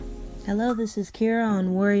Hello, this is Kira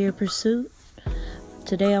on Warrior Pursuit.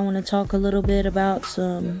 Today I want to talk a little bit about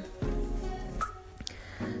some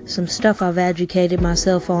stuff I've educated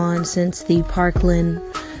myself on since the Parkland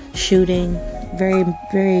shooting. Very,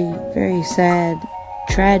 very, very sad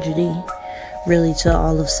tragedy, really, to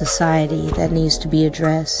all of society that needs to be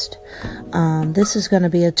addressed. This is going to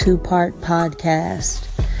be a two-part podcast.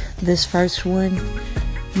 This first one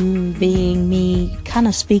being me kind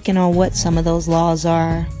of speaking on what some of those laws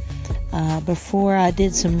are. Before I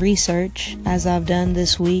did some research, as I've done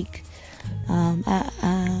this week, I'm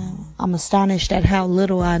astonished at how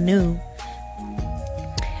little I knew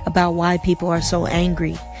about why people are so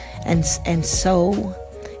angry and so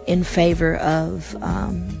in favor of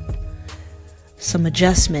some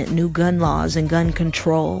adjustment, new gun laws and gun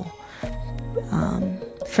control.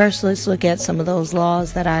 First, let's look at some of those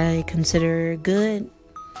laws that I consider good,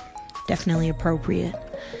 definitely appropriate.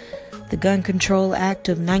 The Gun Control Act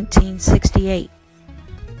of 1968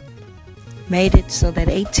 made it so that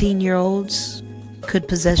 18-year-olds could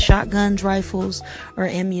possess shotguns, rifles, or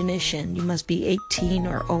ammunition. You must be 18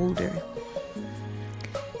 or older.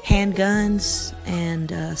 Handguns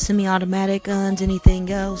and semi-automatic guns,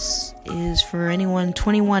 anything else, is for anyone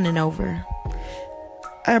 21 and over.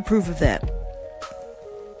 I approve of that.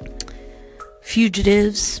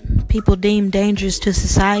 Fugitives, people deemed dangerous to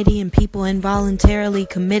society, and people involuntarily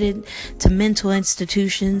committed to mental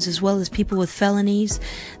institutions, as well as people with felonies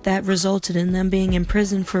that resulted in them being in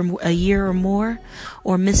prison for a year or more,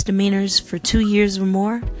 or misdemeanors for 2 years or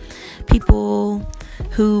more. People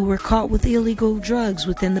who were caught with illegal drugs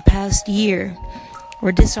within the past year,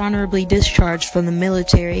 or dishonorably discharged from the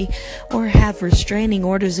military, or have restraining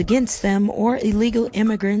orders against them, or illegal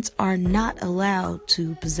immigrants are not allowed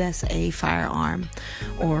to possess a firearm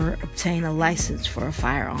or obtain a license for a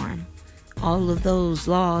firearm. All of those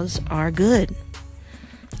laws are good.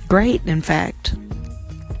 Great, in fact.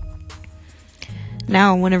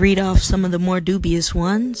 Now I want to read off some of the more dubious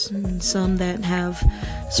ones, and some that have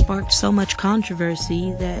sparked so much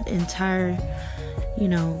controversy that entire,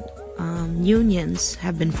 unions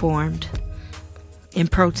have been formed in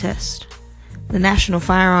protest. The National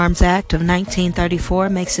Firearms Act of 1934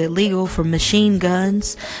 makes it legal for machine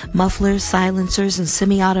guns, mufflers, silencers, and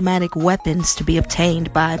semi-automatic weapons to be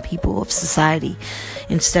obtained by people of society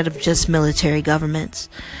instead of just military governments.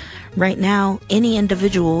 Right now, any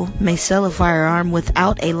individual may sell a firearm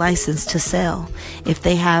without a license to sell if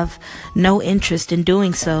they have no interest in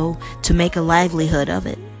doing so to make a livelihood of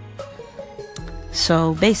it.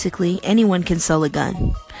 So basically, anyone can sell a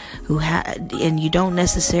gun, and you don't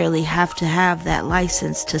necessarily have to have that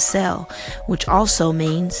license to sell, which also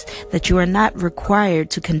means that you are not required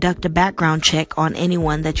to conduct a background check on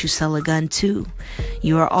anyone that you sell a gun to.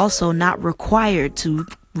 You are also not required to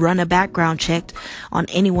run a background check on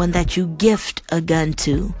anyone that you gift a gun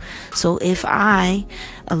to. So if I,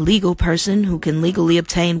 a legal person who can legally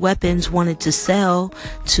obtain weapons, wanted to sell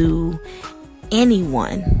to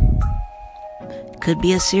anyone, could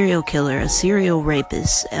be a serial killer, a serial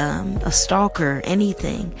rapist, a stalker,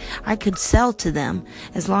 anything, I could sell to them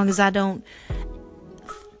as long as I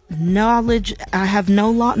have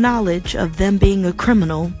no knowledge of them being a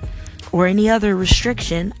criminal or any other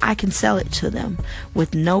restriction. I can sell it to them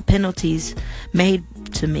with no penalties made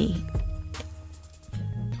to me.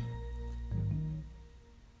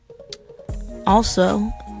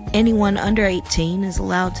 Also, anyone under 18 is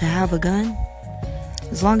allowed to have a gun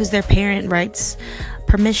as long as their parent writes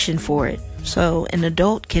permission for it. So an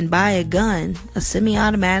adult can buy a gun, a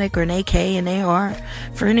semi-automatic or an AK, an AR,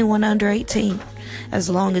 for anyone under 18, as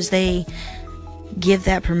long as they give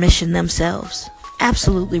that permission themselves.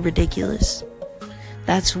 Absolutely ridiculous.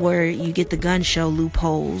 That's where you get the gun show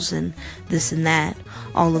loopholes and this and that.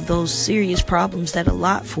 All of those serious problems that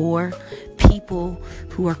allot for people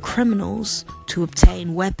who are criminals to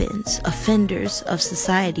obtain weapons, offenders of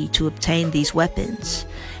society to obtain these weapons.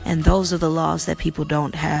 And those are the laws that people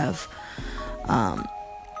don't have a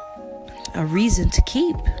reason to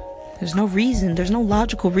keep. There's no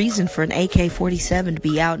logical reason for an AK-47 to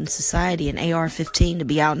be out in society, an AR-15 to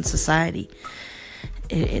be out in society.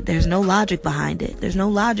 There's no logic behind it. There's no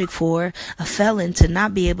logic for a felon to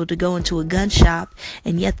not be able to go into a gun shop,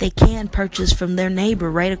 and yet they can purchase from their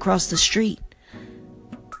neighbor right across the street.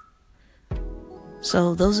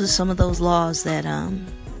 So those are some of those laws that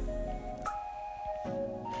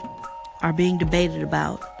are being debated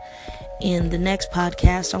about. In the next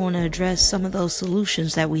podcast, I want to address some of those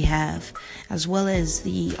solutions that we have, as well as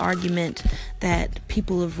the argument that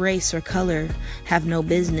people of race or color have no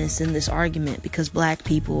business in this argument because black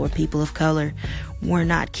people or people of color were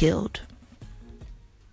not killed.